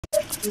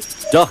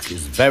Duck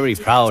is very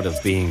proud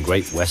of being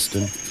Great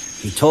Western.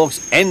 He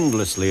talks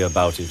endlessly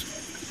about it.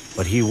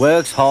 But he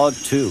works hard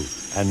too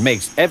and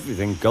makes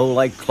everything go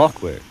like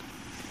clockwork.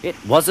 It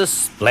was a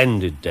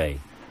splendid day.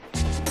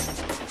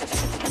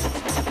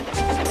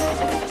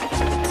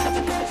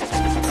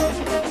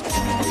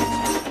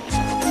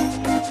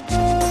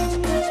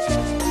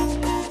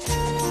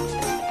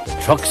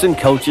 The trucks and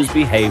coaches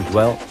behaved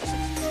well.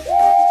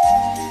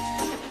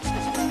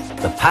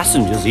 The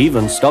passengers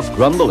even stopped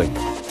grumbling.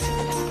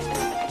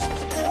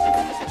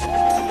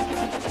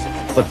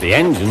 But the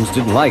engines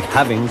didn't like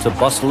having to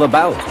bustle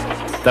about.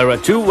 There are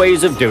two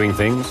ways of doing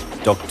things,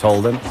 Duck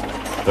told them.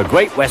 The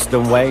Great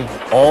Western way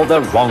or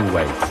the wrong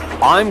way.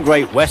 I'm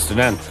Great Western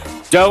and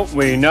don't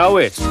we know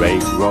it, Ray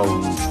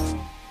groaned.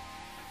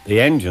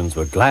 The engines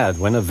were glad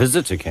when a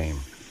visitor came.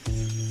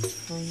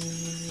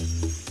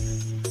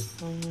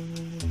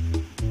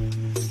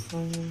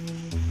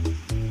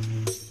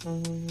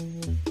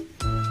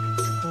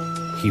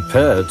 He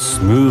purred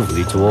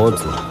smoothly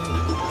towards them.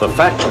 The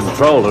Fat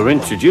Controller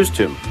introduced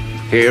him.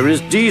 Here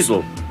is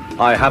Diesel.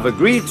 I have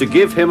agreed to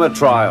give him a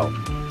trial.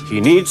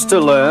 He needs to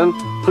learn.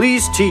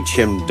 Please teach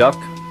him, Duck.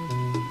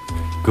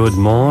 Good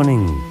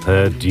morning,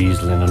 purred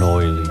Diesel in an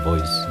oily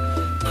voice.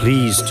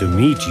 Pleased to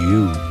meet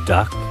you,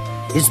 Duck.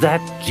 Is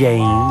that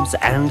James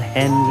and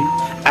Henry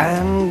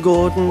and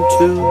Gordon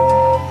too?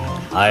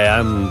 I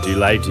am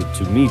delighted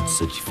to meet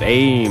such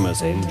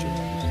famous engines.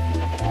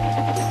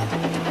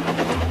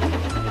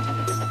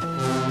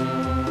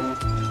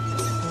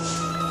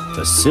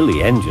 The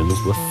silly engines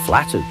were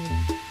flattered.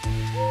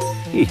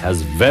 He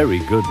has very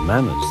good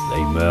manners,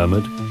 they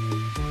murmured.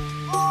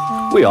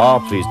 We are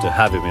pleased to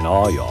have him in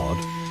our yard.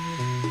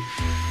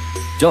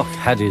 Duck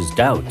had his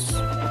doubts.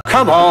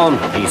 Come on,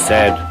 he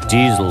said.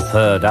 Diesel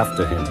purred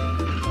after him.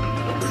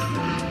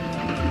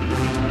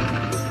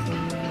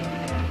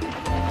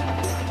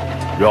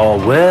 You're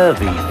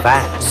worthy,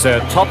 Fat. Sir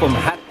Topham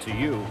Hat to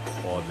you,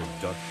 ordered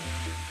Duck.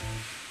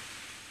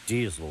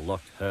 Diesel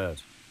looked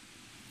hurt.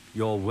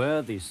 Your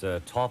worthy Sir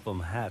Topham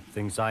Hat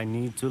thinks I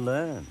need to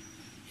learn.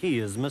 He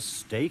is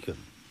mistaken.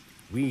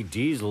 We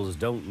Diesels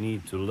don't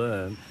need to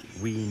learn.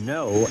 We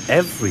know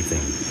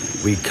everything.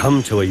 We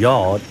come to a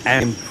yard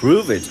and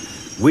improve it.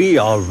 We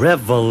are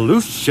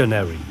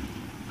revolutionary.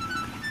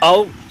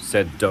 Oh,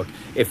 said Duck,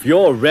 if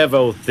you're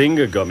Revo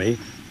Thingagummy,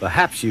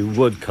 perhaps you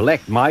would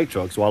collect my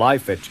trucks while I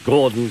fetch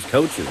Gordon's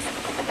coaches.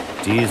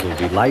 Diesel,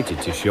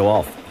 delighted to show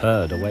off,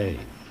 purred away.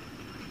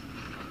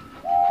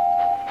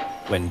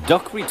 When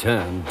Duck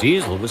returned,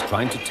 Diesel was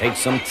trying to take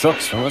some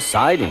trucks from a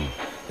siding.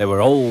 They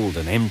were old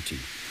and empty.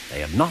 They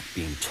had not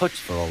been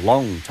touched for a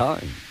long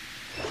time.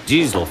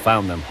 Diesel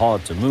found them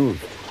hard to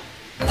move.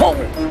 Pull!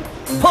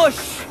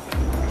 Push!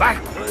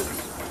 Backwards!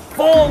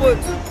 Forward!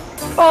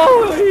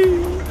 Oh!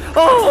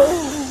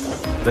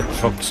 The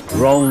trucks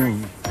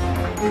groaned.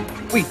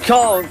 We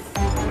can't!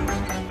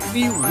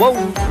 We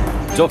won't!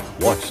 Duck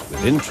watched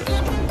with interest.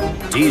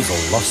 Diesel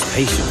lost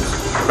patience.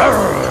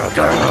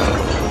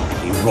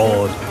 He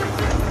roared,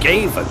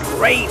 gave a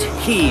great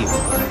heave.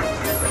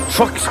 The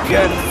trucks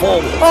geared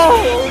forward.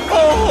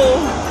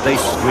 Oh! They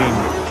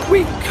screamed,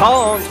 we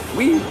can't,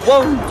 we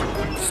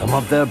won't. Some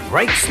of their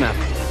brakes snapped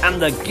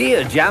and the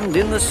gear jammed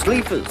in the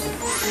sleepers.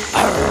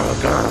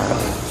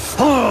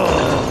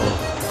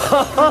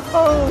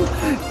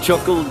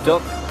 Chuckled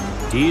Duck.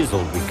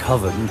 Diesel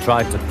recovered and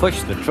tried to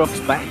push the trucks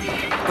back,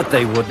 but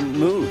they wouldn't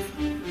move.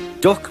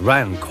 Duck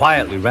ran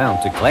quietly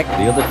round to collect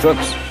the other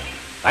trucks.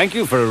 Thank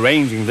you for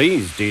arranging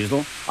these,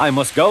 Diesel. I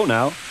must go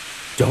now.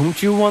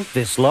 Don't you want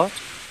this lot?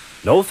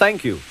 No,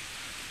 thank you.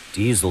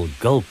 Diesel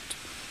gulped.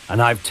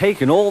 And I've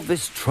taken all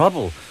this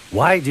trouble.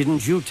 Why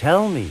didn't you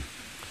tell me?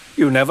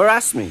 You never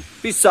asked me.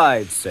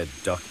 Besides, said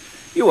Duck,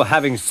 you were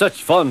having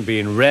such fun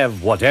being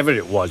Rev whatever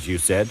it was you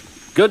said.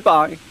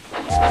 Goodbye.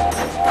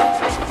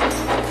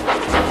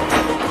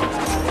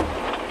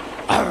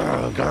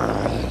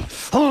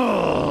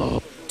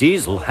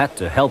 Diesel had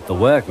to help the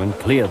workmen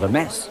clear the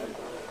mess.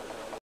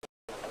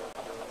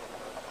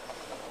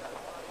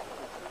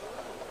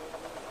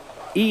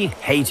 He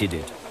hated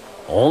it.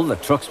 All the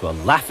trucks were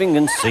laughing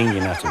and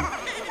singing at him.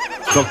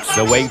 Trucks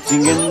are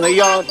waiting in the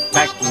yard,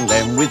 tackling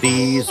them with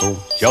Diesel.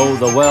 Show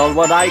the world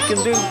what I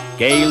can do,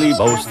 gaily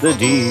boasts the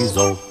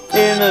Diesel.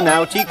 In and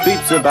out he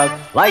creeps about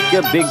like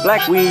a big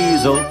black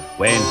weasel.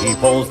 When he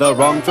pulls the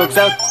wrong trucks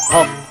out,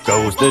 pop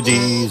goes the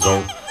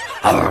Diesel.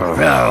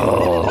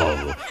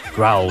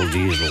 Growled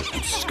Diesel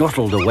and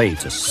scuttled away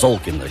to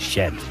sulk in the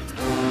shed.